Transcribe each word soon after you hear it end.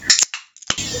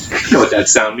You know what that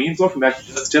sound means. Welcome back to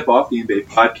Just Tip Off, the NBA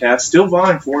podcast. Still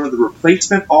vying for one of the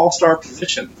replacement all-star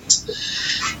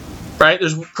positions. Right,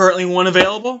 there's currently one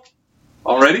available.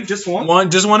 Already? Just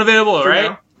one? Just one available, For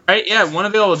right? now. Right, yeah, one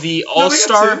available. The No, they got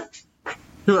all-star. two.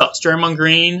 Who else? Draymond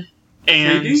Green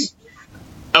and. KD.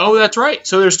 Oh, that's right.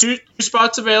 So there's two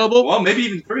spots available. Well, maybe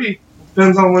even three.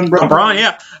 Depends on when LeBron,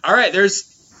 yeah. All right, there's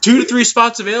 2 to 3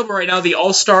 spots available right now. The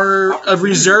all-star of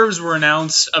reserves were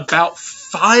announced about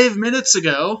 5 minutes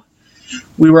ago.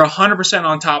 We were 100%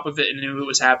 on top of it and knew it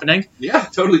was happening. Yeah,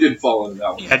 totally didn't fall into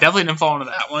that one. Yeah, definitely didn't fall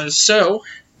into that one. So,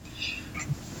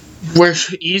 where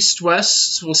East,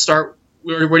 West, we'll start.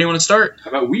 Where do you want to start? How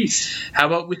about West? How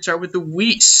about we start with the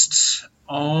West?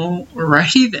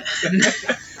 Alrighty then.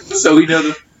 So we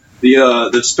know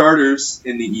the starters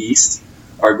in the East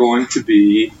are going to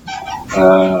be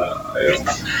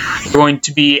Going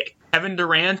to be Kevin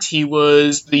Durant. He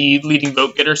was the leading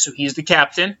vote getter, so he's the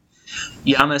captain.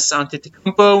 Giannis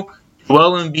Antetokounmpo,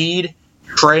 Joel Embiid,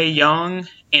 Trae Young,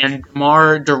 and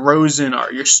DeMar DeRozan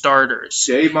are your starters.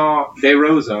 DeMar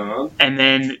DeRozan. And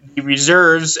then the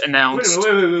reserves announced.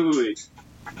 Wait.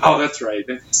 Oh, that's right.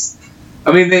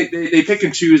 They pick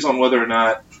and choose on whether or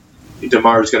not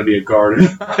DeMar is going to be a guard or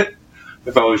not.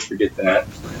 If I always forget that.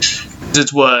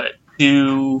 It's what?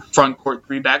 2 front court,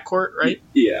 3 back court, right?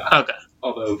 Yeah. Okay.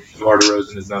 Although DeMar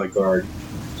DeRozan is not a guard.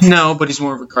 No, but he's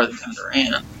more of a guard than Kevin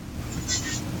Durant.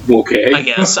 Okay. I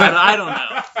guess. I don't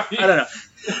know.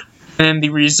 And the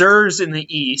reserves in the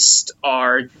East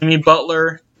are Jimmy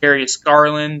Butler, Darius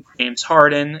Garland, James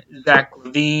Harden, Zach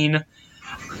LaVine,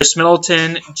 Chris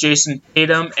Middleton, Jason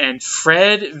Tatum, and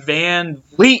Fred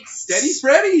VanVleet. Steady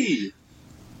Freddy.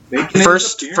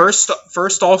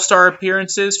 First All-Star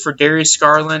appearances for Darius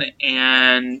Garland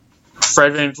and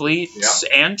Fred VanVleet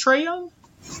and Trae Young?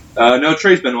 No,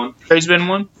 Trey's been one. Trey's been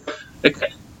one?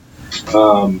 Okay.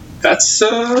 That's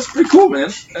pretty cool, man.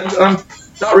 And,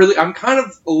 not really. I'm kind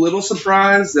of a little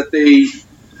surprised that they.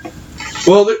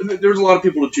 Well, there's a lot of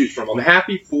people to choose from. I'm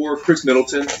happy for Chris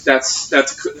Middleton. That's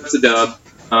a dub.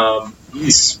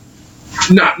 He's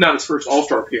not his first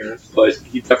All-Star appearance, but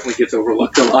he definitely gets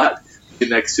overlooked a lot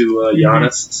next to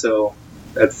Giannis. So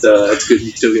that's good.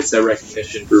 He still gets that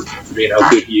recognition for being how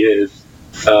good he is.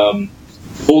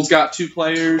 Bulls got 2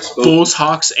 players. Bulls,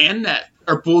 Hawks, and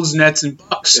Bulls, Nets, and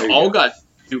Bucks all got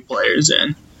 2 players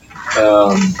in.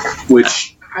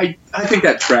 Which I think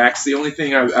that tracks. The only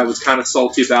thing I was kind of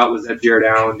salty about was that Jared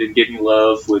Allen didn't get any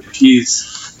love, which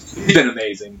he's been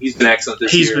amazing. He's been excellent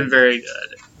this year. He's been very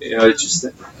good. You know, it's just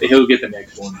he'll get the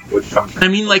next one. Which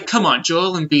come on,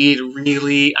 Joel Embiid,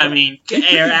 really? Get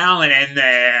Jared Allen in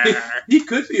there. He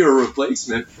could be a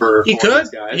replacement for these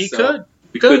guys. He could.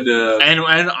 And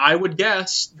I would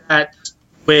guess that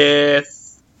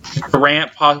with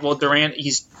Durant,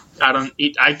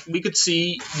 we could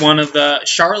see one of the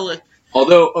Charlotte.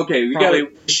 Although, okay,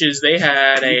 wishes they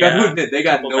had they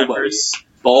got nobody. Members.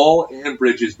 Ball and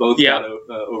Bridges both got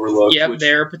overlooked. Yep,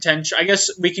 they're potential. I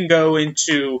guess we can go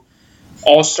into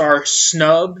all-star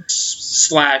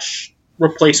snubs /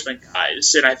 replacement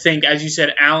guys. And I think, as you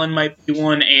said, Allen might be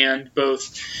one, and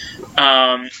both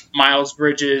Miles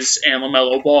Bridges and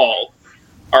LaMelo Ball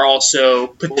are also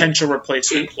potential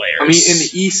replacement players. I mean, in the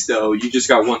East, though, you just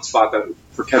got one spot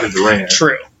for Kevin Durant.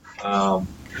 True.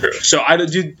 So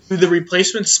do the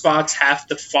replacement spots have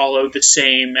to follow the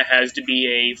same? It has to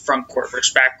be a front court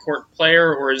versus back court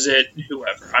player, or is it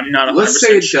whoever? I'm not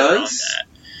 100% sure on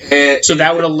that. So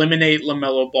that would eliminate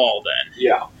LaMelo Ball then.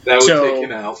 Yeah, that would take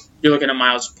him out. You're looking at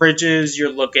Miles Bridges.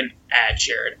 You're looking at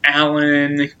Jared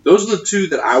Allen. Those are the 2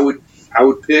 that I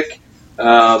would pick.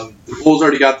 The Bulls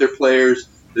already got their players.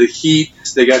 The Heat,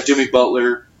 they got Jimmy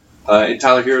Butler and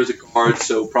Tyler Hero's a guard,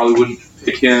 so probably wouldn't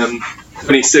pick him.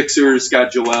 26ers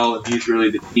got Joel, and he's really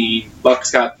the team.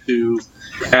 Bucks got 2.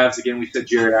 Cavs, again, we said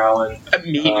Jared Allen.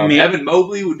 Evan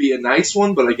Mobley would be a nice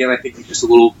one, but again, I think he's just a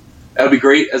little. That would be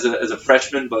great as a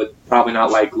freshman, but probably not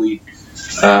likely.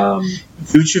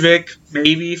 Vucevic,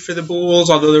 maybe for the Bulls,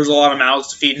 although there's a lot of mouths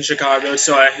to feed in Chicago,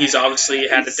 so he's obviously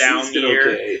had a down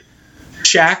year. Okay.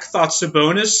 Shaq thought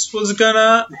Sabonis was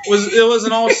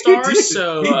an all-star,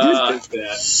 so he did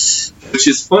that, which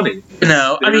is funny.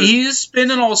 No, he's been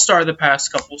an all-star the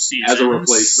past couple seasons as a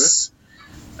replacement.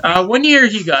 One year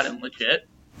he got him legit.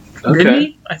 Okay. Didn't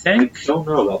he? I think. I don't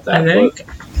know about that.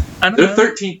 They're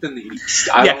 13th in the East.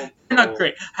 They're not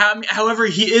great. However,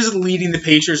 he is leading the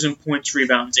Pacers in points,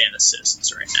 rebounds, and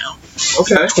assists right now.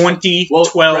 Okay.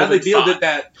 12, Bradley and Beal 5. did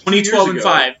that 2012 and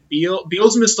 5.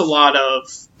 Beal's missed a lot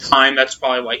of time. That's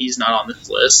probably why he's not on this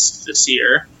list this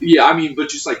year. Yeah, but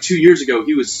just like 2 years ago,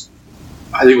 he was.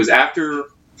 I think it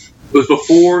was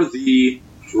before the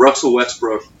Russell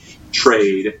Westbrook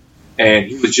trade. and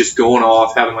he was just going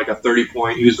off, having like a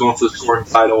 30-point. He was going for the scoring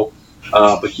title,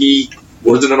 but he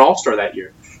wasn't an All-Star that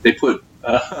year. They put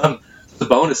the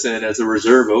bonus in as a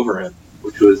reserve over him,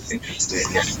 which was interesting.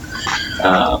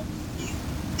 Now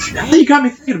that you got me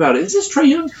thinking about it, is this Trae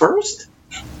Young first?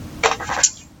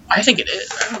 I think it is.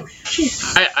 Oh, shit.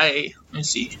 Let me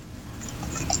see.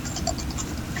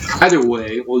 Either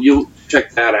way, well, you'll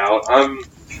check that out. I'm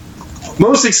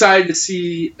most excited to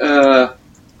see, I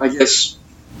guess,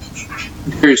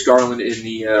 Darius Garland in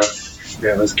the,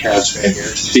 as a Cavs fan here,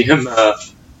 see him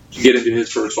get into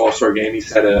his first All-Star game.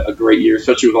 He's had a great year,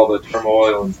 especially with all the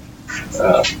turmoil and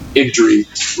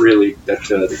injuries, really, that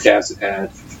the Cavs have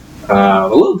had. A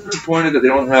little disappointed that they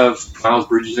don't have Miles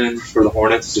Bridges in for the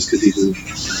Hornets, just because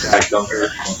he's a bad dunker.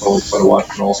 It's always fun to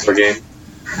watch an All-Star game.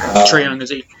 Trae Young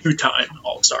is a two-time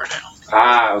All-Star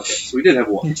now. Okay. So we did have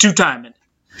one. Two-time.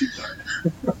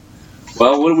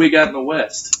 Well, what do we got in the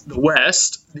West? The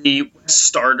West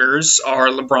starters are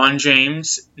LeBron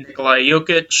James, Nikola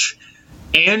Jokic,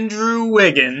 Andrew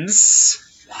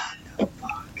Wiggins,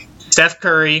 Steph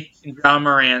Curry, and John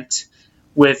Morant,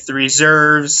 with the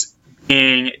reserves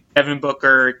being Devin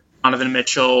Booker, Donovan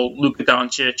Mitchell, Luka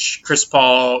Doncic, Chris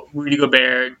Paul, Rudy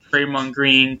Gobert, Draymond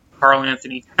Green, Karl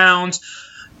Anthony Towns.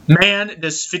 Man,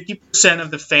 does 50%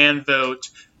 of the fan vote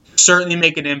certainly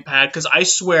make an impact, because I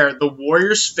swear the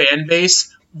Warriors fan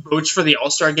base votes for the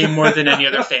All-Star game more than any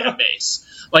other fan base.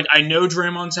 Like, I know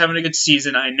Draymond's having a good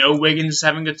season, I know Wiggins is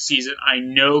having a good season, I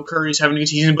know Curry's having a good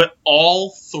season, but all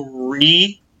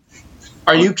three?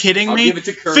 Are you kidding me? I'll give it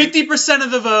to Curry. 50%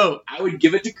 of the vote. I would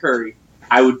give it to Curry.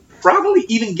 I would probably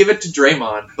even give it to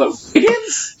Draymond, but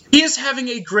Wiggins? He is having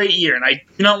a great year, and I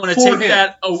do not want to For take him.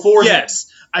 that. Oh, For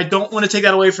yes. I don't want to take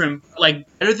that away from him.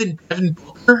 Like, better than Devin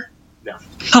Booker? No.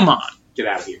 Come on. Get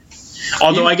out of here.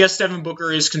 Although I guess Devin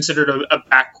Booker is considered a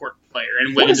backcourt player,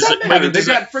 and What does Wiggins that matter? They've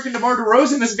got freaking DeMar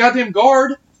DeRozan as a goddamn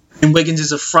guard. and Wiggins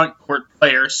is a front court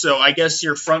player. So I guess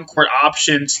your front court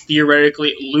options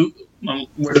theoretically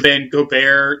would have been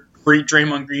Gobert,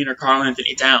 Draymond Green, or Karl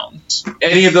Anthony Towns.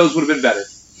 Any of those would have been better.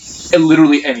 And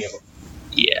literally any of them.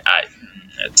 Yeah,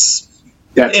 it's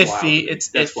That's iffy. wild. It's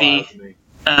That's wild to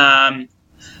iffy. me.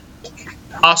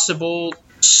 Possible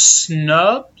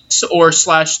snubs or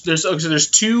slash. There's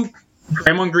two.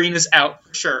 Draymond Green is out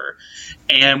for sure,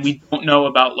 and we don't know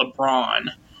about LeBron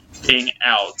being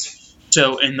out.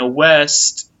 So in the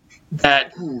West, Ooh,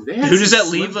 who does that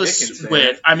leave us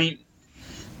with? I mean,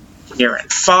 Aaron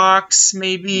Fox,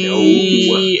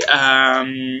 maybe.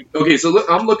 No. Okay, so look,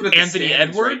 I'm looking at the Anthony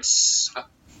standings, Edwards. right?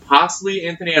 Possibly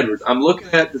Anthony Edwards. I'm looking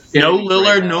at the No standings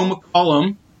Lillard, right no now,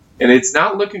 McCollum. and it's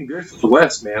not looking good for the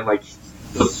West, man. Like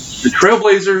the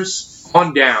Trailblazers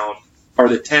on down are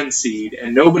the 10 seed,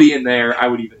 and nobody in there I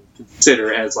would even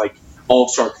consider as like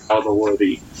all-star caliber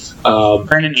worthy.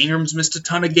 Brandon Ingram's missed a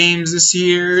ton of games this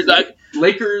year.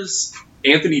 Lakers,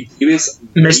 Anthony Davis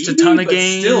Missed a ton of but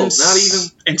games. Still, not even.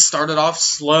 And started off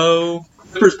slow.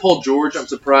 Clippers, Paul George, I'm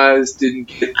surprised didn't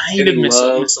get He any did miss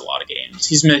love. a lot of games.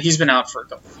 He's been out for a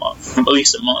couple of months, at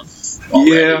least a month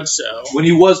already. Yeah. So When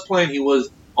he was playing, he was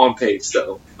on pace,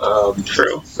 though.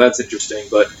 true. So that's interesting,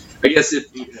 but I guess if,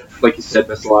 like you said,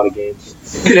 missed a lot of games.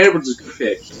 Anthony Edwards is a good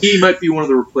pick. He might be one of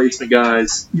the replacement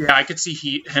guys. Yeah, I could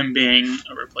see him being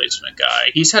a replacement guy.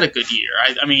 He's had a good year.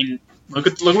 I mean, look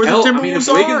where Hell, the I mean, if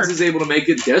Timberwolves Wiggins are. is able to make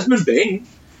it, Desmond Bain,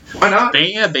 why not?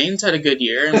 Bane's had a good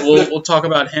year, and we'll talk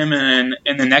about him in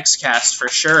the next cast for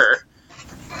sure.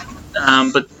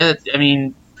 But I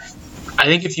mean, I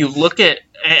think if you look at,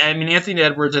 Anthony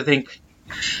Edwards, I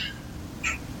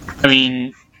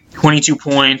mean, 22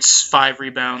 points, 5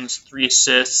 rebounds, 3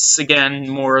 assists. Again,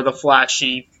 more of the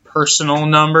flashy personal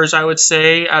numbers, I would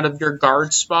say, out of your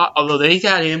guard spot. Although they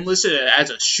got him listed as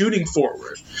a shooting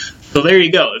forward. So there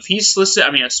you go. If he's listed,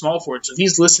 a small forward. So if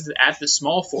he's listed at the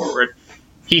small forward,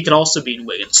 he could also be in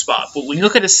Wiggins' spot. But when you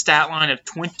look at his stat line of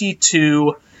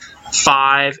 22,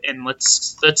 5, and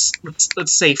let's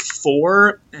say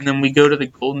 4, and then we go to the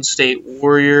Golden State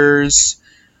Warriors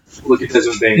Look at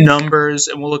Desmond Bain. numbers,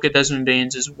 and we'll look at Desmond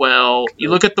Baines as well. You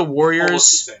look at the Warriors,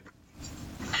 Almost the same.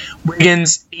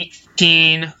 Wiggins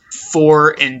 18,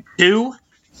 4, and 2.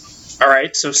 All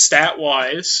right, so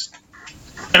stat-wise,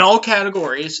 in all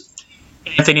categories,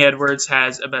 Anthony Edwards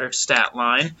has a better stat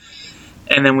line.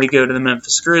 And then we go to the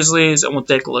Memphis Grizzlies, and we'll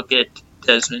take a look at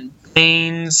Desmond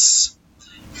Baines.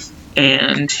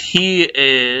 And he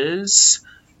is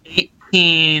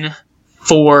 18,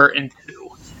 4, and 2.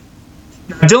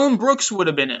 Now, Dylan Brooks would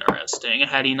have been interesting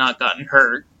had he not gotten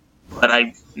hurt, but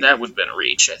that would have been a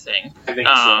reach, I think. I think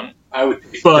so. I would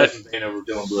pick but- Desmond Bain over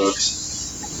Dylan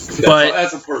Brooks. but-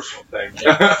 That's a personal thing.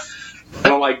 I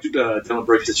don't like Dylan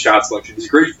Brooks' shot selection. He's a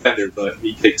great defender, but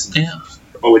he takes some. Yeah.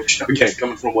 Which, again,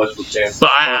 coming from Westbrook fans,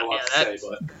 But I don't have a lot to say.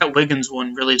 But that Wiggins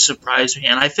one really surprised me.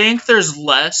 And I think there's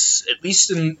less, at least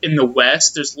in the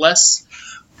West, there's less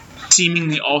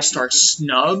seemingly all-star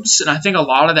snubs. And I think a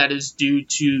lot of that is due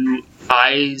to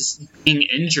guys being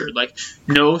injured. Like,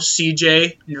 no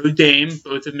CJ, no Dame,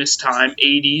 both have missed time.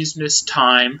 AD's missed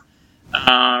time.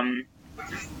 De'Aaron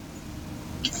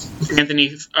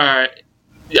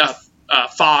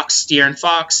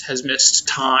Fox has missed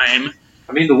time.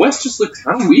 I mean, the West just looks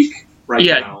kind of weak right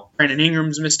now. Brandon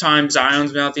Ingram's missed time.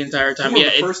 Zion's been out the entire time. One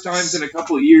of the first times in a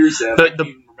couple of years that I can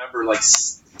even remember, like,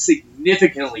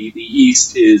 significantly, the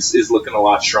East is looking a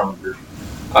lot stronger.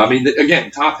 I mean,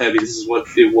 again, top heavy. This is what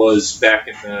it was back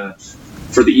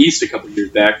for the East a couple of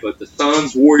years back. But the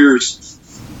Suns, Warriors,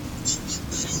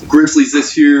 Grizzlies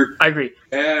this year, I agree.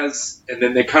 and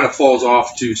then it kind of falls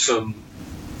off to some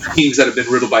teams that have been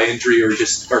riddled by injury or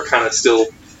just are kind of still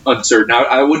uncertain. Now,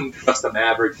 I wouldn't trust the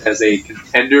Mavericks as a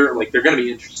contender. Like, they're going to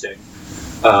be interesting.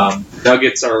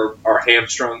 Nuggets are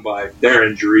hamstrung by their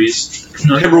injuries.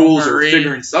 Timberwolves are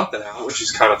figuring something out, which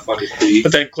is kind of fun to see.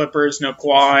 But then Clippers, no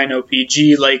Kawhi, no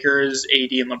PG. Lakers,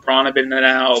 AD and LeBron have been in and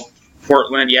out.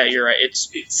 Portland, yeah, you're right.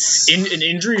 It's an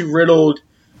injury-riddled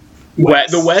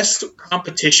West. The West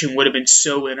competition would have been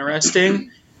so interesting.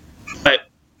 But,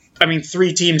 I mean,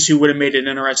 3 teams who would have made it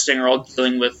interesting are all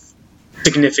dealing with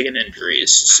significant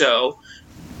injuries. So,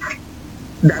 I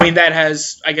mean, that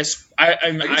has, I guess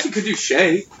you could do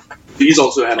Shea. He's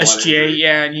also had a lot of SGA, injury.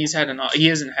 yeah, and he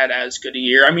hasn't had as good a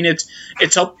year. I mean,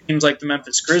 it's helped teams like the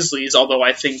Memphis Grizzlies, although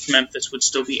I think Memphis would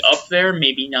still be up there,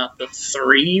 maybe not the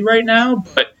 3 right now,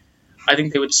 but I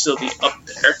think they would still be up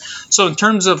there. So in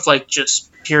terms of like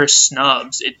just pure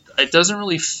snubs, it doesn't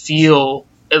really feel,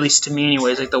 at least to me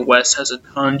anyways, like the West has a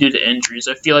ton due to injuries.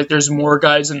 I feel like there's more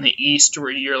guys in the East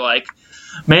where you're like,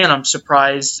 man, I'm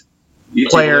surprised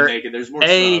player There's more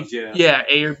snubs,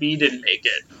 A or B didn't make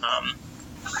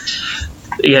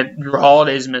it. Drew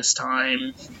Holiday's missed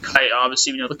time.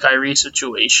 Obviously, the Kyrie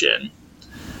situation.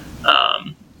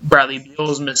 Bradley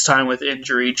Beal's missed time with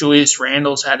injury. Julius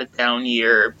Randle's had a down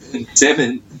year.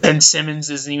 Ben Simmons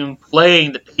isn't even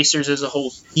playing. The Pacers as a whole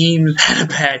team had a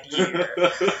bad year.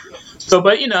 So,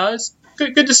 but it's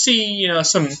good to see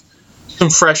some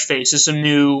fresh faces, some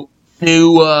new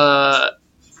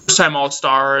first-time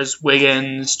All-Stars,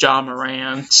 Wiggins, Ja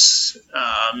Morant,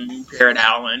 Jared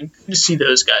Allen. Good to see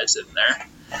those guys in there.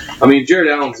 I mean, Jared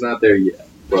Allen's not there yet,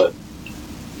 but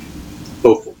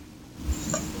hopefully.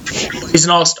 He's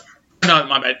an All-Star. No,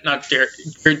 my bad. Not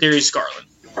Darius Garland.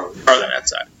 Garland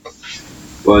outside.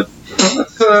 But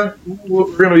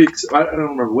we're going to be... I don't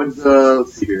remember. When's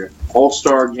let's see here.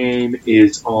 All-Star game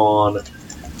is on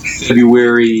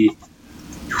February...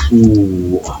 I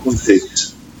want to say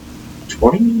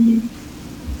 20?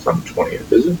 It's on the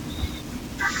 20th, is it?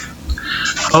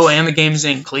 Oh, and the game's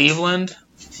in Cleveland?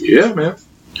 Yeah, man.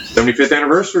 75th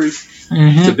anniversary.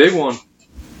 Mm-hmm. It's a big one.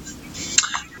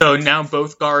 So now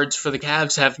both guards for the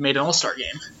Cavs have made an All-Star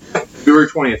game. February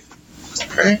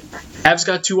 20th. All right. Cavs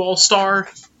got 2 All-Star.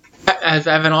 Have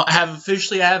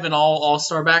officially an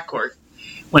All-Star backcourt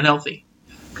when healthy.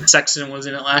 Sexton was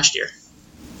in it last year.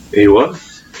 He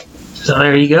was. So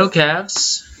there you go,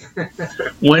 Cavs.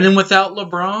 Winning without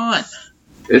LeBron.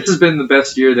 This has been the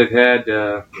best year they've had,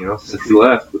 since he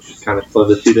left, which is kind of fun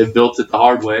to see. They built it the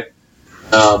hard way.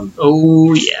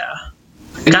 Oh yeah,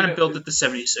 they kind of built it the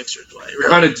 76ers way. Really.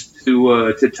 Kind of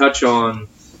to touch on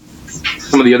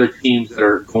some of the other teams that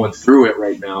are going through it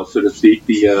right now, so to speak.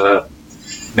 The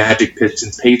Magic,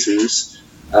 Pistons, Pacers.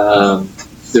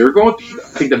 They're going through.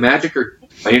 I think the Magic are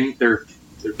playing. They're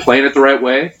playing it the right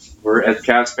way. As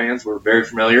Cavs fans, we're very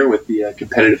familiar with the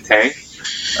competitive tank.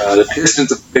 The Pistons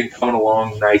have been coming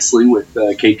along nicely with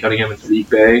Cade Cunningham and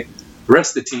Sadiq Bey. The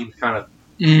rest of the team's kind of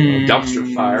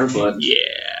dumpster fire, but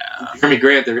Jeremy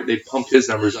Grant, they pumped his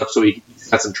numbers up so he's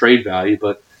got some trade value.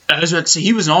 But I was about to say,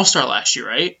 he was an All-Star last year,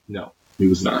 right? No, he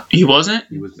was not. He wasn't?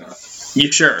 He was not. You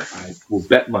sure? I will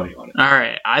bet money on it. All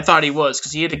right. I thought he was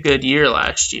because he had a good year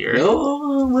last year.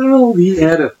 No, well, he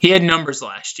had numbers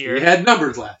last year. He had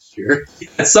numbers last year. He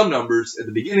had some numbers at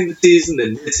the beginning of the season,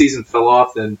 then mid-season fell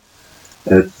off, then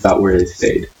that's about where they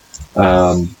stayed.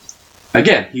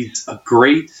 Again, he's a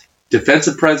great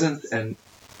defensive presence and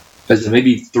as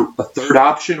maybe a third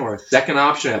option or a second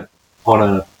option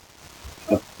on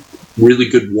a really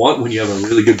good one, when you have a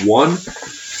really good one.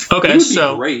 Okay, he would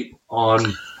be great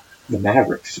on the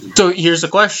Mavericks. So here's the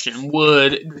question.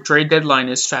 The trade deadline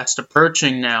is fast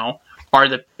approaching now. Are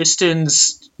the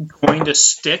Pistons going to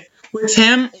stick with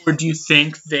him, or do you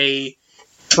think they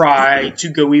try to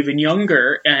go even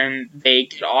younger and they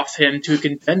get off him to a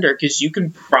contender because you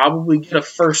can probably get a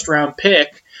first-round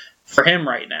pick for him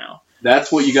right now.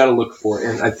 That's what you got to look for,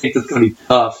 and I think that's going to be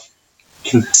tough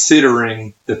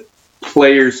considering the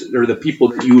players or the people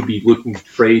that you would be looking to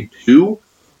trade to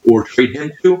or trade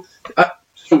him to.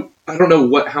 So I don't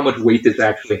know how much weight this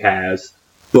actually has,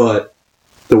 but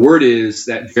the word is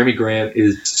that Jeremy Grant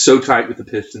is so tight with the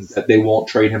Pistons that they won't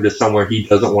trade him to somewhere he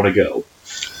doesn't want to go.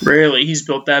 Really, he's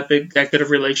built that good of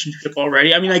relationship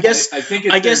already. I mean, I guess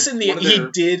he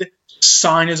did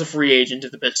sign as a free agent to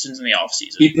the Pistons in the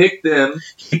offseason. He picked them.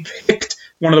 He picked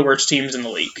one of the worst teams in the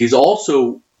league. He's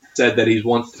also said that he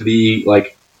wants to be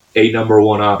like a number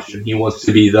one option. He wants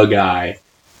to be the guy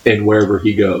in wherever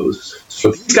he goes. So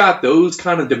if he's got those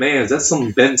kind of demands, that's some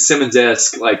Ben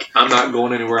Simmons-esque, like, I'm not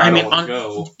going anywhere I don't want to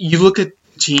go. You look at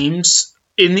teams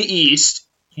in the East,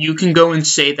 you can go and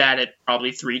say that at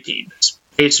probably 3 teams.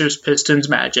 Pacers, Pistons,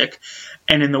 Magic.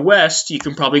 And in the West, you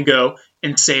can probably go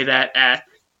and say that at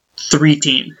 3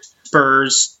 teams.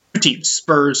 Spurs,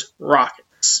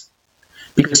 Rockets.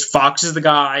 Because Fox is the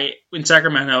guy in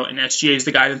Sacramento and SGA is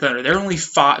the guy in Thunder. There are only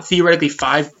theoretically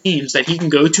 5 teams that he can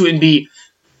go to and be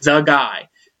the guy.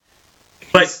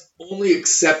 But only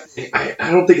accepting, I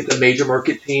don't think it's a major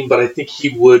market team, but I think he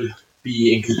would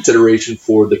be in consideration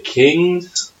for the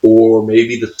Kings or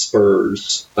maybe the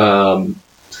Spurs. Some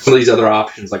of these other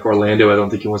options, like Orlando, I don't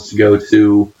think he wants to go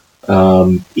to.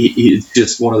 He's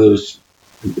just one of those,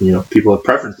 people have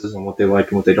preferences on what they like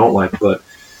and what they don't like, but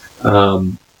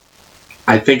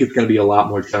I think it's going to be a lot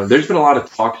more challenging. There's been a lot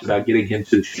of talks about getting him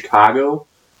to Chicago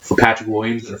for Patrick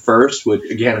Williams in the first, which,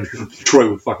 again,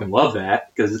 Detroit would fucking love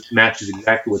that because it matches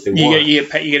exactly what they want. You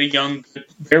get a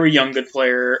very young, good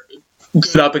player,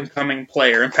 good up-and-coming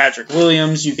player in Patrick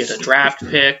Williams. You get a draft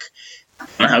pick. I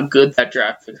don't know how good that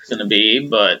draft pick is going to be,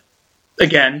 but,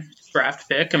 again, draft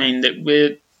pick. I mean,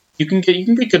 you can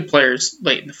get good players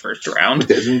late in the first round.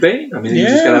 It isn't vain. I mean, you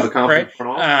just got to have a confident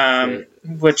front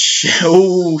office.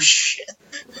 Shit.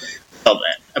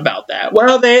 About that.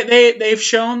 Well, they've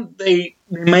shown they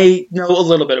may know a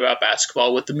little bit about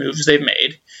basketball with the moves they've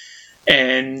made,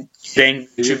 and getting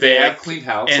JaVale cleaned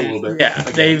house a little bit. Yeah,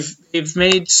 they've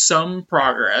made some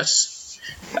progress.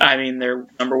 I mean, they're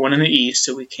number 1 in the East,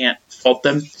 so we can't fault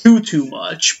them too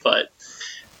much. But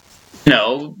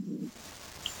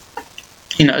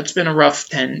it's been a rough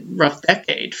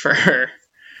decade for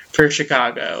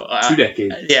Chicago. 2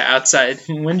 decades. Yeah, outside.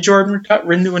 When did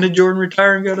Jordan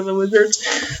retire and go to the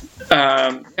Wizards?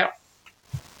 Yeah.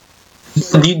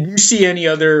 Do you see any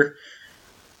other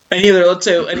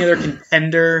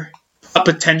contender, a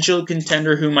potential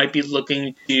contender who might be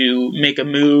looking to make a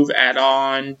move, add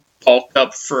on, bulk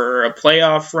up for a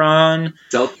playoff run?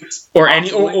 Celtics? Or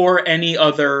any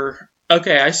other...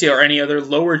 Okay, I see. Or any other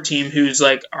lower team who's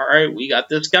like, all right, we got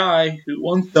this guy who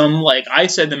wants them. Like I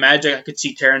said, the Magic, I could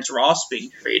see Terrence Ross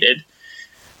being traded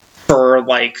for a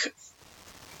pick.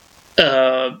 So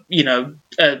I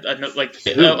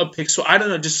don't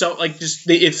know,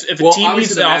 if a team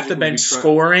needs off the bench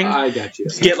scoring, I got you.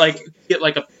 Get a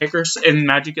pick and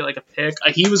Magic get like a pick.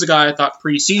 He was a guy I thought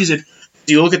preseason.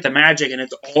 You look at the Magic and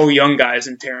it's all young guys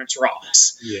and Terrence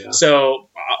Ross. Yeah. So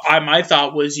my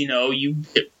thought was, you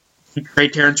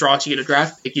trade Terrence Ross, you get a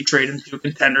draft pick, you trade him to a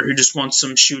contender who just wants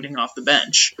some shooting off the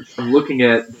bench. I'm looking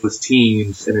at those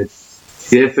teams, and it's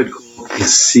difficult to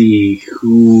see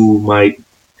who might.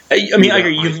 I mean, I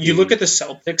agree. You look at the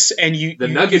Celtics, and the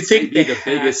Nuggets think be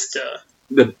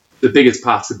the biggest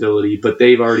possibility, but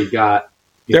they've already got.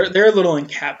 They're a little in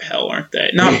cap hell, aren't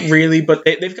they? Not really, but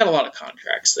they've got a lot of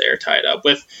contracts there tied up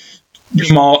with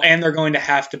Jamal, and they're going to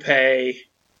have to pay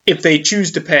if they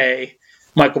choose to pay.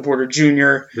 Michael Porter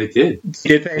Jr. They did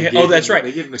pay him. Oh, that's right.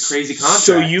 They gave him a crazy contract.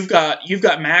 So you've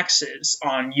got maxes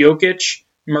on Jokic,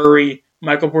 Murray,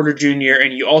 Michael Porter Jr.,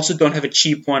 and you also don't have a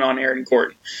cheap one on Aaron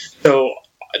Gordon. So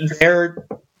they're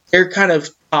kind of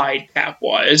tied cap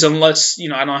wise, unless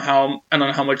I don't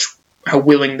know how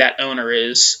willing that owner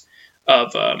is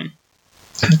of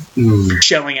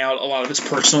shelling out a lot of his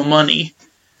personal money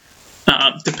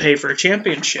to pay for a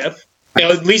championship.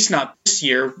 At least not this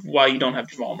year, while you don't have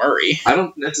Jamal Murray. I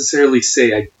don't necessarily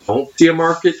say I don't see a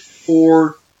market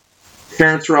for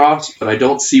Terrence Ross, but I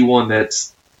don't see one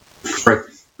that's for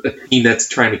a team that's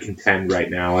trying to contend right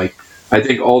now. Like I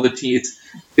think all the teams,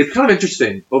 it's kind of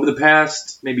interesting. Over the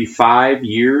past maybe 5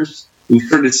 years, we've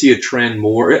started to see a trend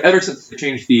more ever since they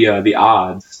changed the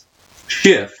odds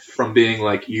shift from being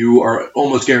like you are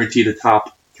almost guaranteed a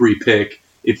top 3 pick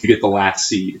if you get the last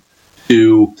seed.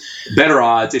 To better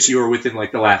odds if you were within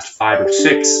like the last 5 or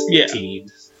 6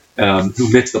 teams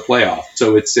who missed the playoff.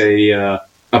 So it's a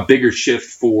bigger shift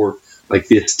for like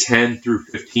this 10 through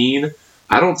 15,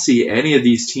 I don't see any of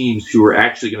these teams who are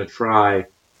actually going to try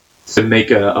to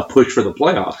make a push for the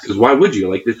playoffs. Because why would you?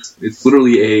 Like, it's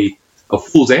literally a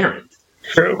fool's errand.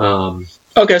 True.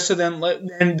 Okay, so then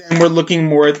we're looking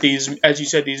more at these, as you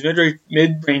said, these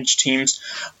mid-range teams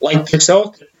like the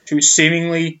Celtics, who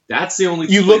seemingly that's the only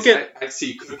you look at. I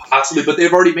see could possibly, but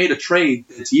they've already made a trade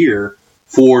this year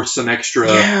for some extra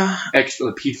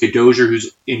PJ Dozier,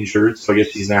 who's injured, so I guess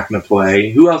he's not going to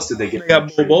play. Who else did they get? They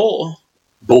got Bol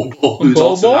Bol, who's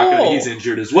also not going to. He's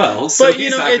injured as well, so but,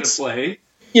 he's not going to play.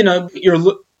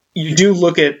 You do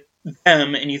look at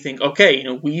them and you think, okay,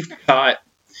 we've got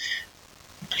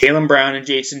Jaylen Brown and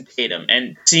Jason Tatum,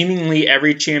 and seemingly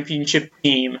every championship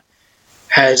team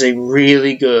has a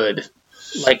really good,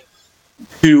 like,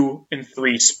 2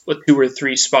 or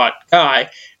 3 spot guy,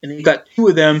 and you've got 2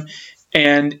 of them,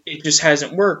 and it just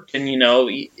hasn't worked. And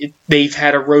they've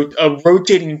had a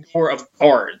rotating door of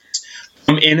guards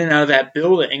come in and out of that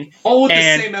building, all with the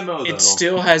same MO, though. It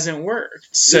still hasn't worked.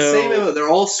 So the same MO. They're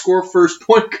all score first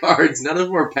point guards. None of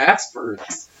them are pass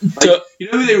first. Like, you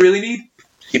know who they really need?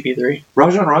 CP3.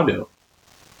 Rajon Rondo.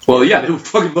 Well, yeah, they would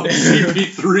fucking love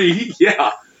CP3.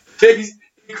 Yeah. Hey,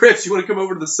 Chris, you want to come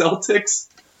over to the Celtics?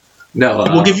 No.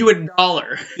 We'll give you $1.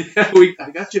 Yeah,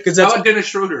 I got you. How about Dennis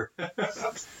Schroeder?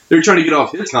 They're trying to get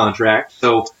off his contract,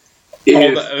 so...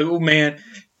 Oh, man.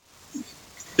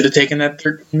 Should have taken that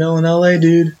 $13 million in LA,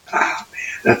 dude. Ah, man.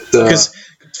 That's... Because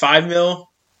 $5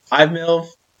 million.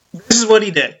 This is what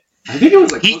he did. I think it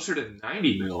was closer to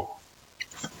 $90 million.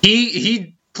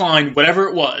 He declined whatever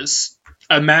it was,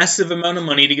 a massive amount of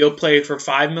money to go play for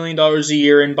 $5 million a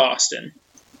year in Boston.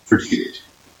 For 2 years.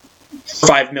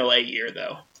 $5 million a year,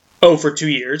 though. Oh, for 2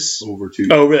 years? Over 2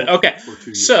 years. Oh, really? Okay. For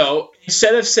 2 years. So,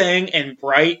 instead of saying in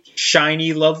bright,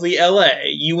 shiny, lovely LA,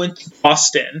 you went to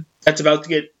Boston. That's about to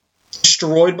get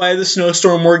destroyed by the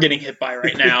snowstorm we're getting hit by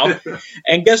right now.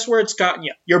 And guess where it's gotten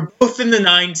you? You're both in the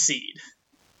 9 seed.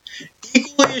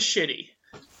 Equally as shitty.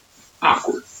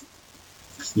 Awkward.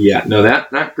 Yeah, no,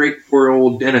 not great for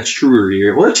old Dennis Schroeder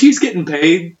here. Well, he's getting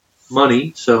paid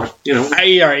money, so,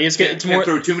 it's more,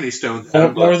 throw too many stones at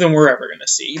him, more than we're ever going to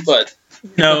see, but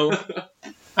no,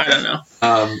 I don't know.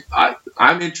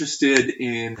 I'm interested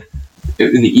in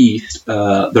the East,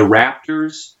 the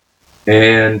Raptors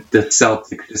and the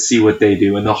Celtics to see what they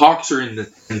do. And the Hawks are in the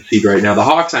 10th seed right now. The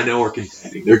Hawks, I know, are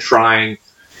contending. They're trying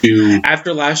to...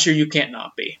 After last year, you can't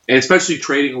not be. And especially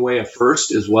trading away a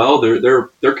first as well.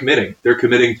 They're committing. They're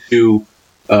committing to...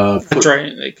 That's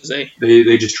right. Because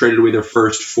they just traded away their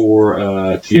first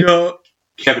for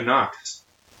Kevin Knox.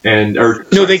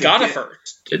 They got a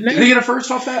first, didn't they? Did they get a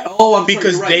first off that? Oh, I'm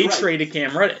because sorry, they you're right. traded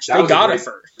Cam Reddish. They got a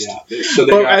first. Yeah.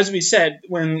 But as we said,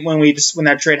 when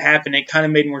that trade happened, it kind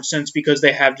of made more sense because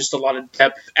they have just a lot of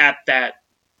depth at that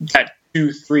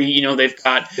 2-3. They've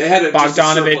got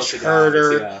Bogdanovich,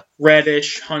 Herter,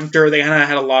 Reddish, Hunter. They kind of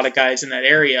had a lot of guys in that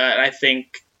area, and I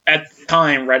think at the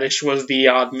time Reddish was the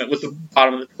odd with the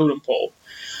bottom of the totem pole.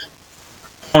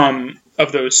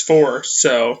 Of those 4,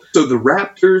 so the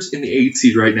Raptors in the 8th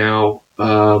seed right now.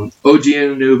 OG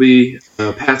Anunoby,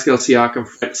 Pascal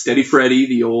Siakam, Steady Freddy,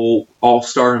 the old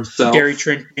all-star himself. Gary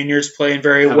Trent Jr. is playing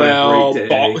very well.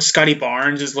 Scotty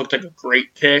Barnes has looked like a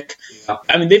great pick. Yeah.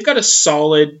 I mean, they've got a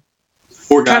solid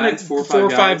 4 or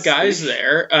 5 guys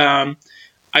there.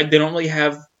 They don't really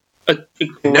have a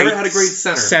great never had a great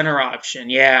center option.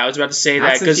 Yeah, I was about to say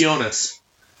that because Jonas.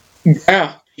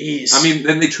 Yeah. Jeez. I mean,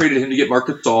 then they traded him to get Marc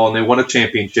Gasol, and they won a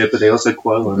championship, but they also had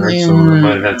Kawhi Leonard, so it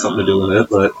might have had something to do with it.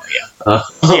 But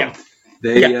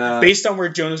based on where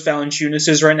Jonas Valanciunas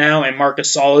is right now and Marc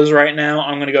Gasol is right now,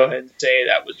 I'm going to go ahead and say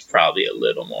that was probably a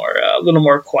little more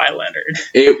Kawhi Leonard.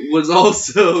 It was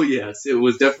also it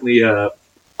was definitely a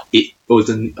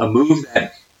move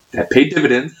that paid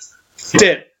dividends. It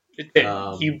did.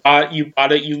 You bought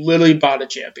it. You literally bought a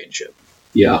championship.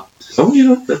 Yeah. So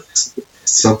that's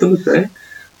something to say.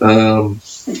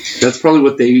 That's probably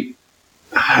what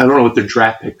I don't know what their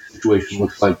draft pick situation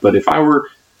looks like, but if I were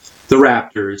the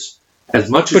Raptors, as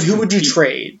much as... But who would you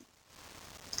trade?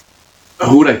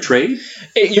 Who would I trade?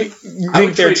 You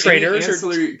think they're traders?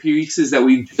 Ancillary pieces that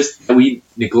we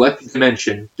neglected to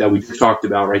mention that we just talked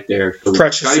about right there. So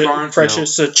Precious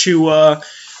Achiuwa,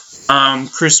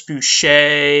 Chris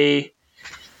Boucher.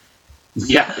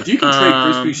 Yeah, if you can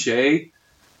trade Chris Boucher...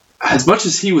 As much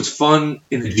as he was fun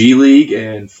in the G League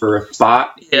and for a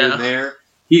spot here and there,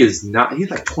 he is not.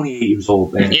 He's like 28 years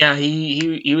old, man. Yeah,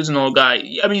 he was an old guy.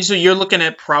 I mean, so you're looking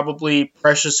at probably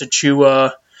Precious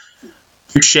Achiuwa,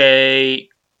 Boucher,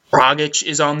 Dragic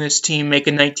is on this team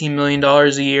making $19 million a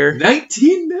year.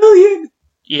 $19 million?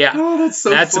 Yeah. Oh, that's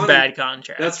so That's funny. a bad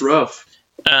contract. That's rough.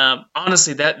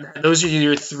 Honestly, those are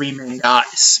your three main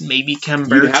guys. Maybe Khem You'd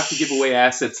Birch. have to give away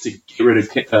assets to get rid of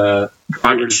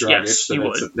Dragic. Yes, So you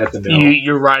that's would. that's a no.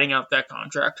 You're riding out that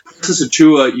contract. Precious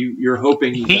Achua, you're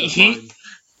hoping he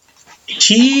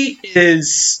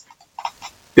is.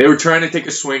 They were trying to take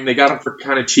a swing. They got him for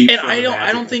kind of cheap. And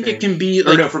I don't think it can be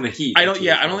like from the Heat. I don't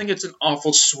think it's an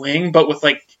awful swing, but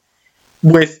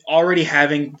with already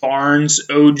having Barnes,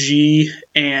 OG,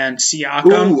 and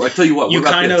Siakam. Ooh, I tell you what, you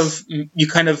kind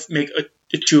of make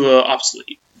Achua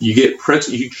obsolete. You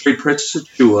trade Precious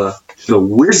Achua to the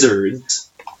Wizards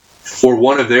for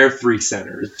one of their three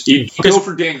centers. You go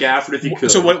for Dan Gafford if you could.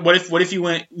 So what if you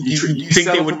went? You think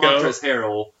they would go? Montrezl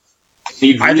Harrell.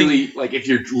 If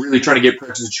you're really trying to get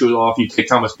Precious Achua off, you take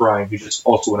Thomas Bryant, who just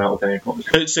also went out with an ankle.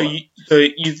 So you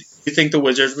think the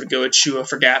Wizards would go Achua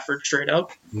for Gafford straight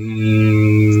up?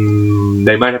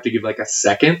 They might have to give like a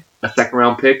second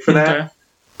round pick for that.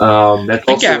 That's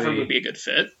also Gafford would be a good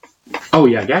fit. Oh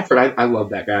yeah, Gafford, I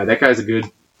love that guy. That guy's a good.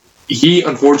 He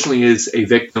unfortunately is a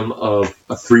victim of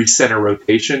a 3-center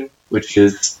rotation, which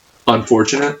is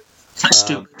unfortunate. That's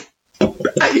stupid.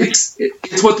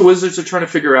 It's what the Wizards are trying to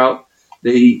figure out.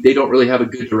 They don't really have a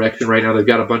good direction right now. They've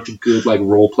got a bunch of good like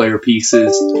role player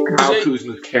pieces. Kyle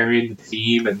Kuzma's carrying the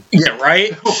team, and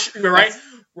right.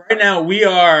 Right now,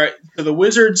 the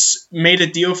Wizards made a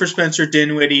deal for Spencer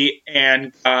Dinwiddie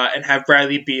and have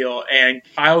Bradley Beal, and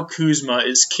Kyle Kuzma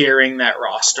is carrying that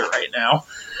roster right now.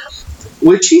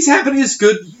 Which he's having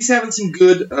some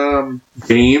good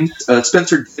games.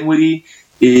 Spencer Dinwiddie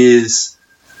is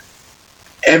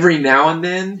every now and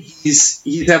then he's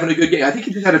having a good game. I think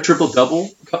he just had a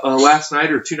triple-double last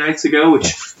night or 2 nights ago,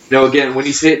 which, again, when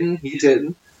he's hitting, he's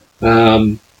hitting.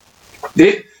 The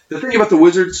thing about the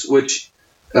Wizards, which,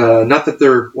 not that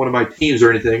they're one of my teams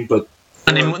or anything, but...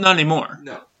 Not anymore.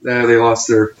 No. They lost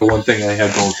the one thing they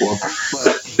had going for them.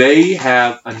 But they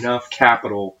have enough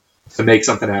capital to make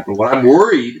something happen. What I'm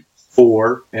worried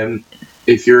for, and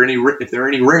if there are any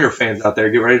Ringer fans out there,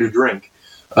 get ready to drink,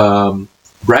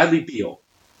 Bradley Beal.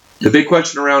 The big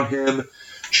question around him,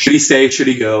 should he stay, should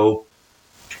he go?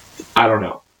 I don't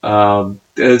know.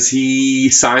 Does he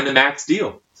sign the max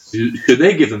deal? Should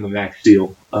they give him the max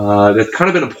deal? That's kind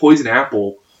of been a poison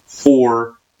apple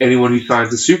for anyone who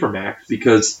signs the Supermax,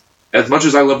 because as much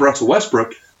as I love Russell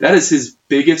Westbrook, that is his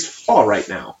biggest flaw right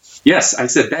now. Yes, I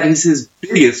said that is his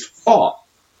biggest flaw.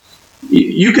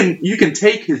 You can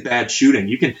take his bad shooting,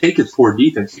 you can take his poor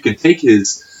defense, you can take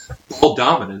his ball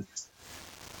dominance,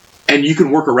 and you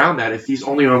can work around that if he's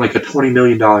only on like a $20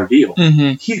 million deal.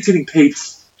 Mm-hmm. He's getting paid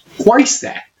twice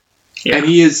that. Yeah. And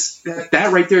he is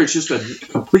that right there is just a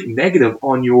complete negative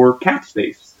on your cap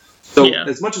space. So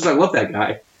as much as I love that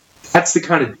guy, that's the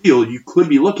kind of deal you could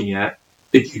be looking at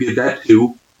if you did that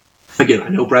to. Again, I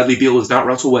know Bradley Beal is not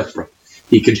Russell Westbrook.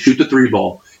 He can shoot the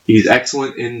 3-ball. He's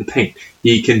excellent in the paint.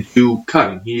 He can do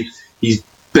cutting. He's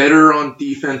better on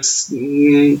defense,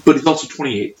 but he's also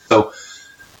 28. So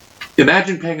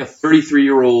imagine paying a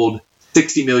 33-year-old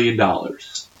 $60 million.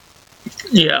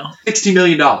 Yeah. $60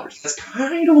 million. That's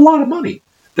kind of a lot of money.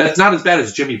 That's not as bad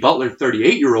as Jimmy Butler,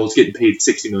 38-year-olds, getting paid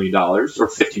 $60 million or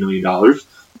 $50 million.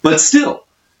 But still,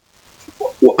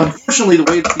 unfortunately, the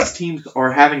way that these teams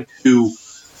are having to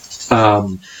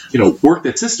work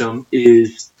that system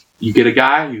is you get a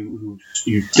guy who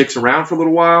sticks around for a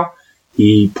little while,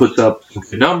 he puts up some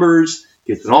good numbers,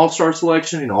 gets an all-star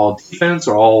selection, an all-defense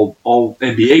or all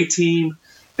NBA team,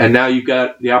 and now you've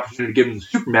got the opportunity to give him the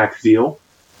Supermax deal.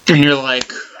 And you're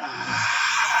like...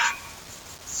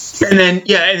 And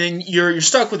then you're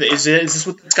stuck with it. Is this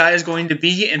what this guy is going to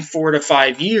be in 4 to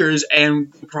 5 years?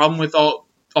 And the problem with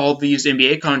all these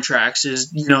NBA contracts is,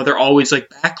 they're always like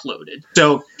backloaded.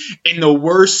 So in the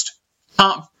worst,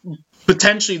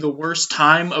 potentially the worst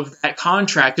time of that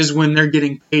contract is when they're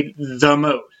getting paid the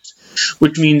most,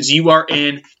 which means you are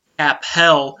in cap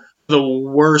hell the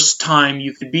worst time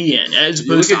you could be in. As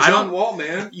opposed look at John Wall,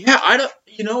 man. Yeah, I don't.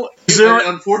 The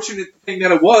unfortunate thing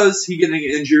that it was, he getting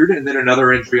injured and then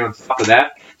another injury on top of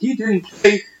that. He didn't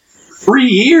play 3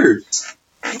 years.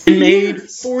 He made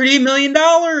 $40 million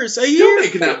a year.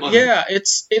 Making that money. Yeah,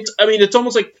 it's. I mean, it's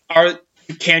almost like,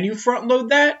 can you front load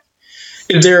that?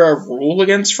 Is there a rule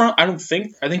against front? I don't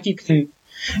think. I think you can,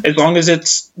 as long as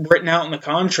it's written out in the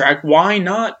contract. Why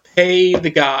not pay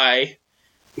the guy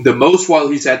the most while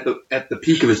he's at the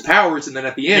peak of his powers, and then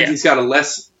at the end he's got a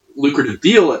less lucrative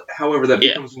deal. However, that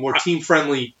becomes a more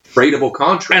team-friendly, tradable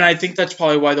contract. And I think that's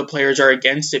probably why the players are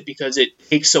against it, because it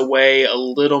takes away a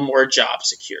little more job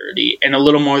security and a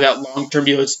little more of that long-term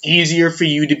deal. It's easier for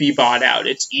you to be bought out.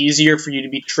 It's easier for you to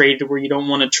be traded where you don't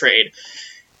want to trade.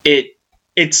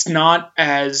 It's not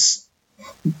as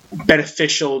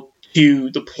beneficial to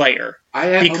the player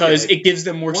because okay. it gives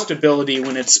them more stability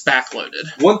when it's backloaded.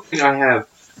 One thing I have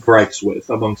gripes with,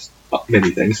 amongst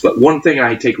many things, but one thing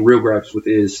I take real gripes with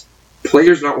is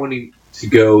players not wanting to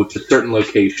go to certain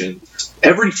locations.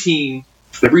 Every team,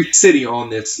 every city on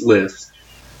this list,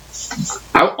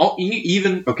 I'm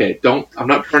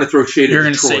not trying to throw shade You're at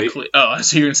going to Detroit.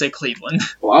 so you're going to say Cleveland.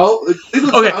 Well,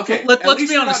 okay. Let's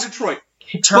be honest. Detroit.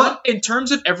 In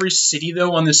terms of every city,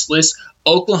 though, on this list,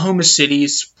 Oklahoma City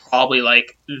is probably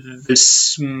like the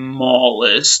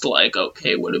smallest. Like,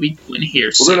 okay, what are we doing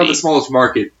here? Well, they're not the smallest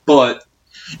market, but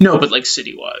no, but like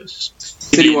city-wise,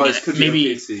 could maybe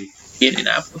be city.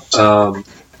 Indianapolis.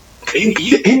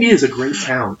 Indy is a great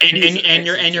town,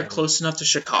 and you're close enough to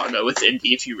Chicago with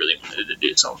Indy if you really wanted to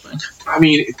do something. I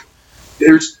mean,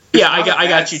 there's I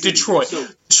got you. Detroit. So,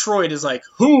 Detroit is like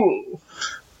who.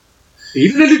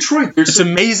 Even in Detroit, it's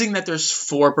amazing that there's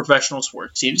 4 professional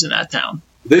sports teams in that town.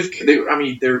 They've got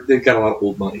a lot of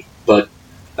old money, but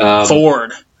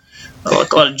Ford, a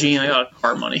lot of GM, a lot of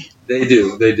car money. They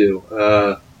do.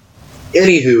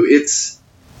 Anywho,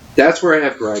 that's where I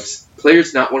have gripes.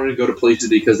 Players not wanting to go to places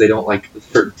because they don't like a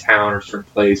certain town or a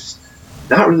certain place.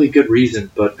 Not really a good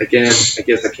reason, but again, I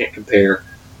guess I can't compare.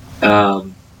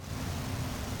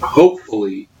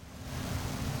 Hopefully,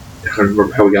 I don't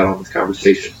remember how we got on this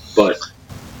conversation. But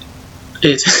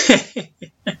yeah,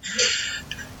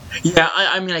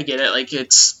 I mean, I get it. Like,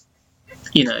 it's,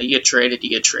 you get traded,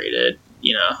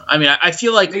 I mean, I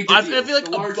feel like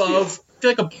above all those,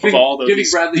 giving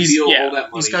Bradley Beal all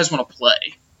that money. These guys want to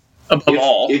play. Above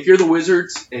all, if you're the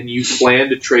Wizards and you plan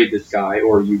to trade this guy,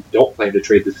 or you don't plan to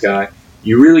trade this guy,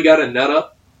 you really got to nut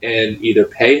up and either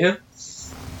pay him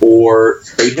or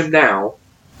trade him now.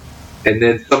 And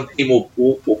then some team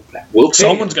will pay.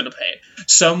 Someone's going to pay.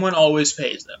 Someone always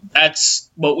pays them. That's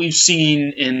what we've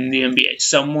seen in the NBA.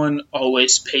 Someone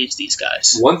always pays these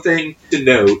guys. One thing to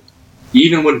note,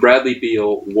 even when Bradley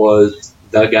Beal was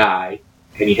the guy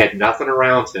and he had nothing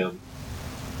around him,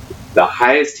 the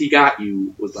highest he got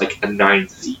you was like a 9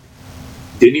 seed.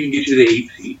 Didn't even get you the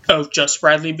 8 seed. Oh, just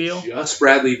Bradley Beal? Just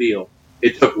Bradley Beal.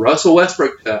 It took Russell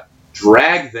Westbrook to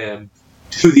drag them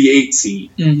to the 8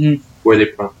 seed, where they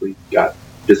promptly got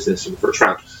dismissed in the first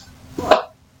round.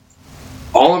 But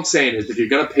all I'm saying is, if you're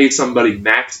going to pay somebody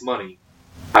max money,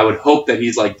 I would hope that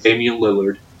he's like Damian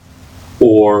Lillard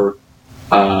or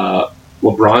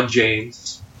LeBron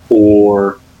James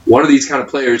or one of these kind of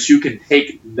players who can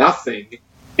take nothing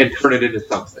and turn it into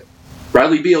something.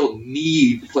 Bradley Beal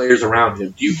needs players around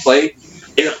him. Do you pay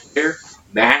a player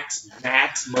max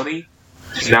money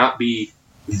to not be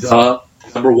the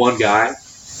number 1 guy?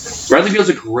 Bradley Beal's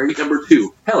a great number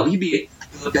 2. Hell, he'd be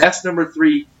the best number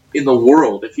 3 in the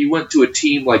world if he went to a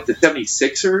team like the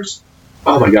 76ers.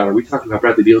 Oh my God, are we talking about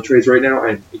Bradley Beal trades right now?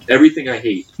 Everything I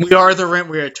hate. We are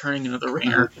turning into the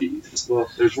ringer. Oh, well,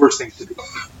 there's worse things to do.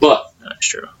 But that's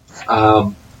true.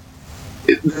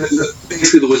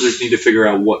 Basically, the Wizards need to figure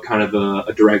out what kind of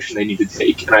a direction they need to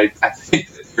take. And I think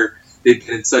that they've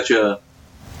been in such a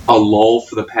lull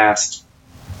for the past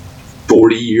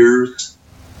 40 years.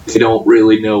 They don't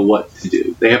really know what to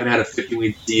do. They haven't had a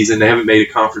 50-win season. They haven't made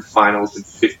a conference finals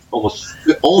in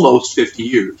almost 50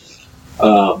 years.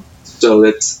 So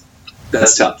that's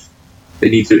tough. They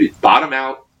need to bottom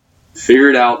out, figure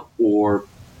it out, or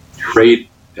trade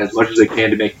as much as they can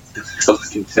to make themselves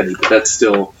a contender. But that's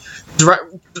still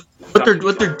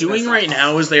what they're doing right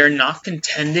now is they are not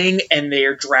contending, and they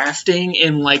are drafting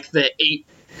in like the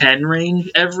 8-10 range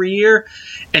every year,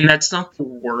 and that's not the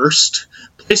worst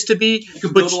place to be. You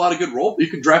can build a lot of good role. You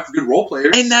can draft good role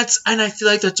players, and I feel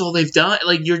like that's all they've done.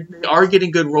 Like they are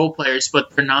getting good role players,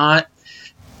 but they're not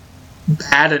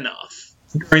bad enough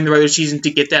during the regular season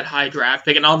to get that high draft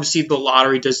pick. And obviously the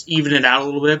lottery does even it out a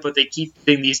little bit, but they keep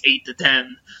getting these 8 to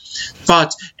 10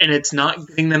 spots, and it's not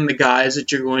getting them the guys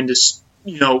that you're going to,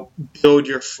 build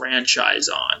your franchise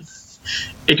on.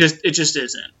 It just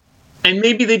isn't. And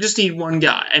maybe they just need one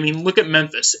guy. I mean, look at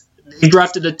Memphis. They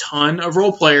drafted a ton of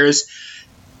role players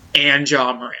and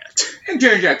Ja Morant. And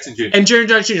Jaren Jackson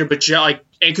Jr. But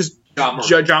because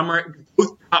Ja Morant,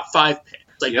 both top 5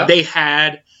 picks. Like, they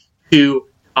had 2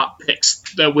 top picks.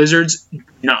 The Wizards do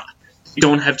not. You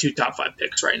don't have 2 top 5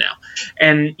 picks right now.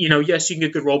 And, yes, you can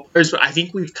get good role players, but I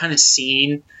think we've kind of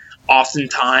seen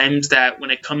oftentimes that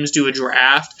when it comes to a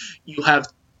draft, you have,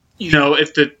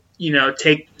 if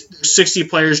take 60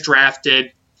 players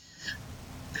drafted,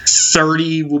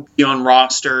 30 will be on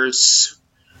rosters,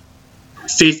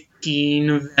 15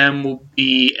 of them will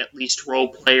be at least role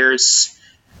players,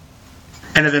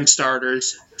 10 of them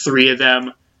starters, 3 of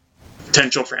them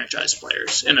potential franchise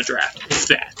players in a draft, if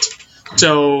that.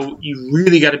 So you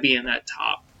really got to be in that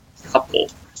top couple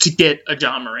to get a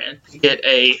John Moran, to get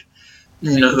a,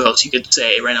 who else you could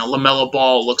say right now? LaMelo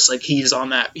Ball looks like he's on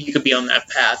that. He could be on that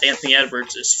path. Anthony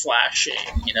Edwards is flashing.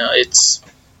 It's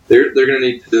they're going to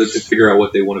need to figure out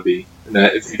what they want to be, and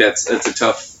I think that's a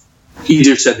tough,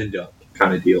 easier said than done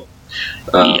kind of deal.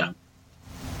 Yeah.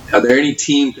 Are there any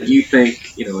teams that you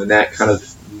think in that kind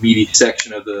of meaty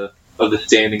section of the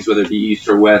standings, whether it be East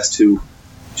or West, who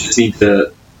just need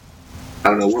to? I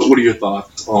don't know. What are your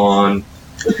thoughts on?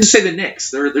 Let's just say the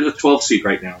Knicks. They're the 12th seed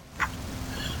right now.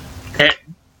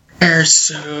 They're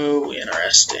so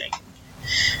interesting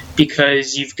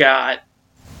because you've got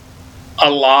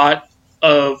a lot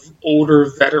of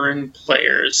older veteran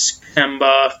players: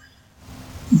 Kemba,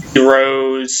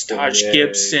 Rose, Taj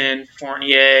Gibson,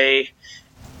 Fournier,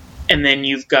 and then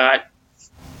you've got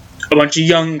a bunch of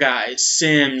young guys: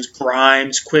 Sims,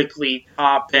 Grimes, Quickly,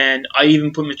 Toppin. I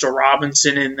even put Mitchell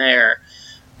Robinson in there,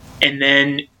 and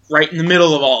then right in the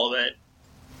middle of all of it.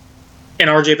 And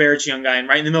RJ Barrett's a young guy, and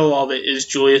right in the middle of all of it is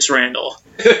Julius Randle.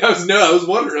 I was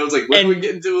wondering. I was like, when are we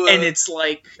getting to and it's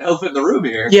like elephant in the room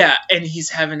here? Yeah, and he's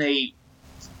having a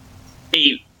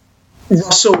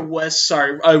Russell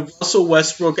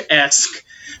Westbrook-esque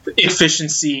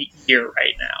efficiency year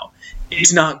right now.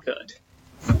 It's not good,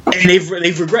 and they've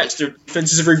regressed. Their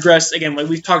defenses have regressed again. Like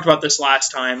we've talked about this last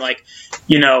time.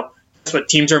 That's what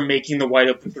teams are making the wide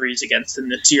open threes against them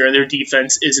this year, and their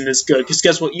defense isn't as good. Because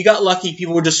guess what? You got lucky.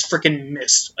 People were just freaking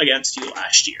missed against you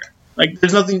last year.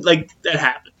 There's nothing like that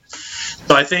happened.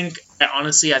 So I think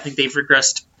they've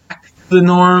regressed back to the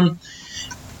norm.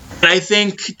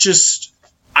 And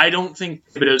I don't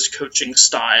think Thibodeau's coaching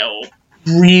style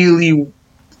really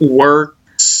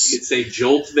works. You could say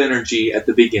jolt of energy at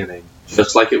the beginning,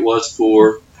 just like it was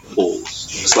for the Bulls,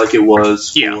 just like it was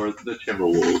for the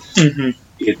Timberwolves. Mm-hmm.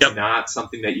 It's not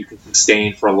something that you can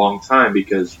sustain for a long time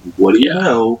because what do you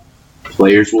know?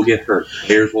 Players will get hurt.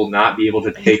 Players will not be able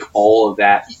to take all of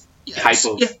that type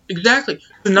of... Yeah, exactly.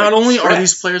 So not only are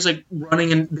these players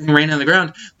running and being ran on the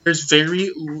ground, there's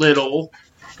very little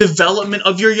development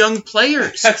of your young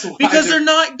players because they're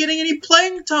not getting any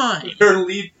playing time.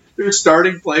 Their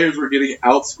starting players were getting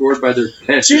outscored by their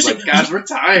bench. Seriously, guys, we're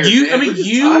tired.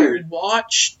 You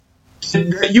watch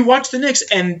the Knicks,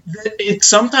 and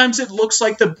sometimes it looks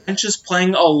like the bench is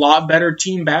playing a lot better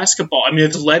team basketball. I mean,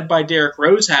 it's led by Derrick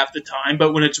Rose half the time,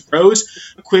 but when it's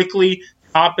Rose, Quickly,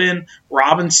 Toppin,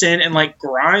 Robinson, and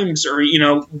Grimes, or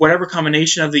whatever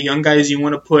combination of the young guys you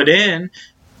want to put in,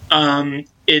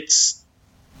 it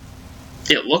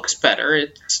looks better.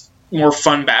 It's more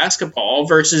fun basketball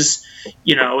versus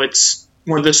it's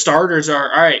where the starters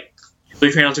are. All right,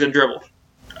 Julius Randle's going to dribble. All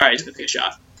right, he's going to take a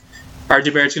shot.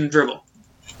 RJ Barrett's going to dribble. All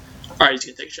right, he's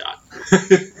going to take a shot.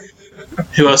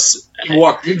 Who else?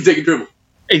 You can take a dribble.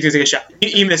 He's going to take a shot.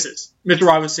 He misses. Mitchell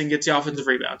Robinson gets the offensive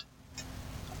rebound.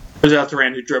 Goes out to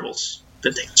Rand, who dribbles.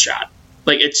 Then takes a shot.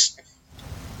 It's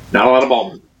not a lot of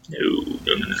ball movement. No.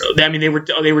 I mean, they were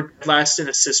last in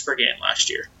assists per game last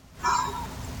year.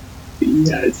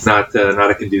 Yeah, it's not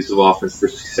a conducive offense for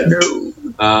success.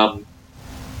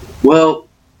 No.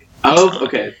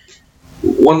 Okay.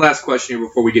 One last question here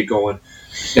before we get going,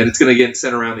 and it's going to get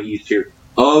sent around the East here.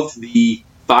 Of the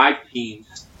 5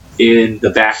 teams in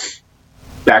the back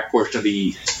portion of the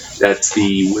East, that's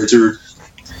the Wizards,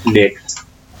 Knicks,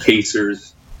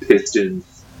 Pacers,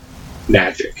 Pistons,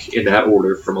 Magic, in that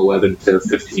order from 11 to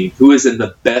 15. Who is in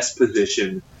the best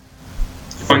position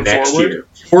for next year?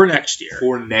 For next year.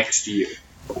 For next year.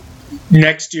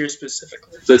 Next year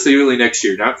specifically. So say really next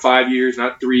year. Not 5 years,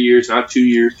 not 3 years, not 2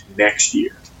 years. Next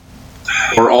year.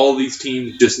 Or all these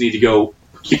teams just need to go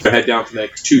keep their head down for the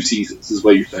next 2 seasons, is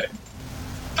what you're saying.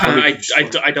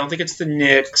 I don't think it's the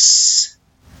Knicks.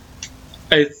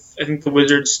 I think the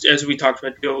Wizards, as we talked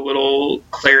about, do a little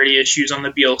clarity issues on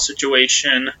the Beal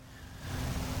situation.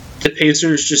 The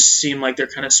Pacers just seem like they're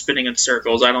kind of spinning in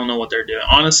circles. I don't know what they're doing.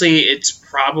 Honestly, it's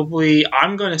probably...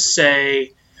 I'm going to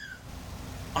say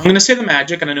the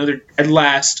Magic, and I know they're dead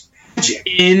last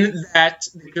in that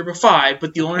group of 5,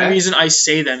 but the only reason I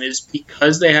say them is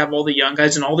because they have all the young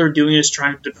guys, and all they're doing is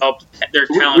trying to develop their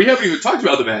talent. We haven't even talked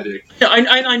about the Magic. Yeah,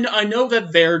 I know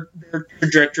that their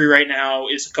trajectory right now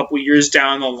is a couple years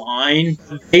down the line.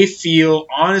 They feel,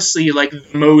 honestly, like the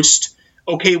most,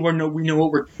 okay, we know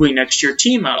what we're doing next year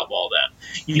team out of all them.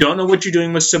 You don't know what you're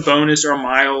doing with Sabonis or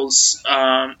Miles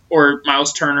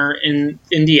Turner in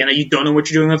Indiana. You don't know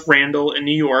what you're doing with Randall in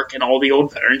New York and all the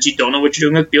old veterans. You don't know what you're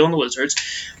doing with Beal and the Wizards.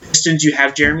 Pistons, you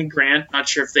have Jeremy Grant. Not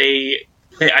sure if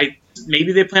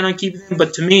maybe they plan on keeping him,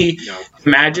 but to me,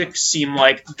 Magic seem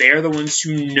like they're the ones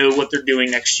who know what they're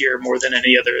doing next year more than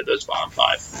any other of those bottom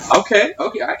 5. Okay. I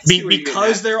can see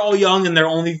because they're all young and they're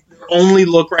only only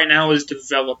look right now is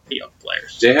develop the young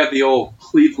players. They have the old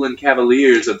Cleveland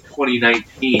Cavaliers of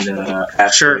 2019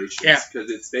 aspirations. Sure, yeah. Because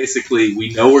it's basically, we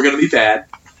know we're going to be bad,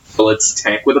 so let's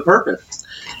tank with a purpose.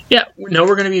 Yeah, no,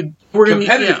 we're going to be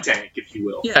Competitive tank, if you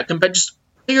will. Yeah, just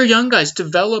play your young guys,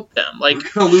 develop them. Like,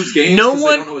 we're going to lose games no because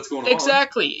one, they don't know what's going on.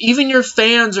 Exactly. Even your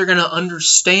fans are going to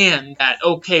understand that,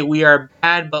 okay, we are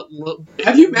bad, but look.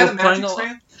 Have you met a Magic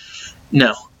fan?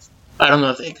 No. I don't know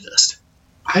if they exist.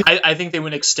 I think they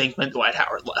went extinct when Dwight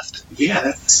Howard left. Yeah,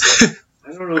 that's...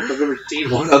 I don't know if I've ever seen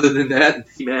one other than that and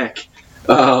T-Mac.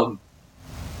 Yeah,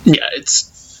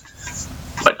 it's...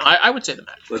 But no, I would say the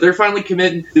Magic. But they're finally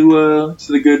committing to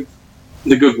the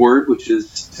good word, which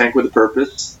is tank with a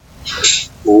purpose.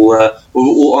 We'll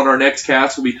on our next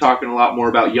cast, we'll be talking a lot more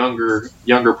about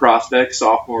younger prospects,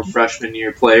 sophomore, freshman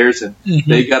year players, and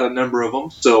they got a number of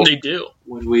them. So they do.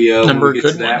 When we get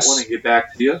to that one and get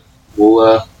back to you,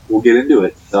 we'll get into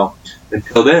it. So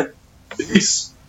until then, peace.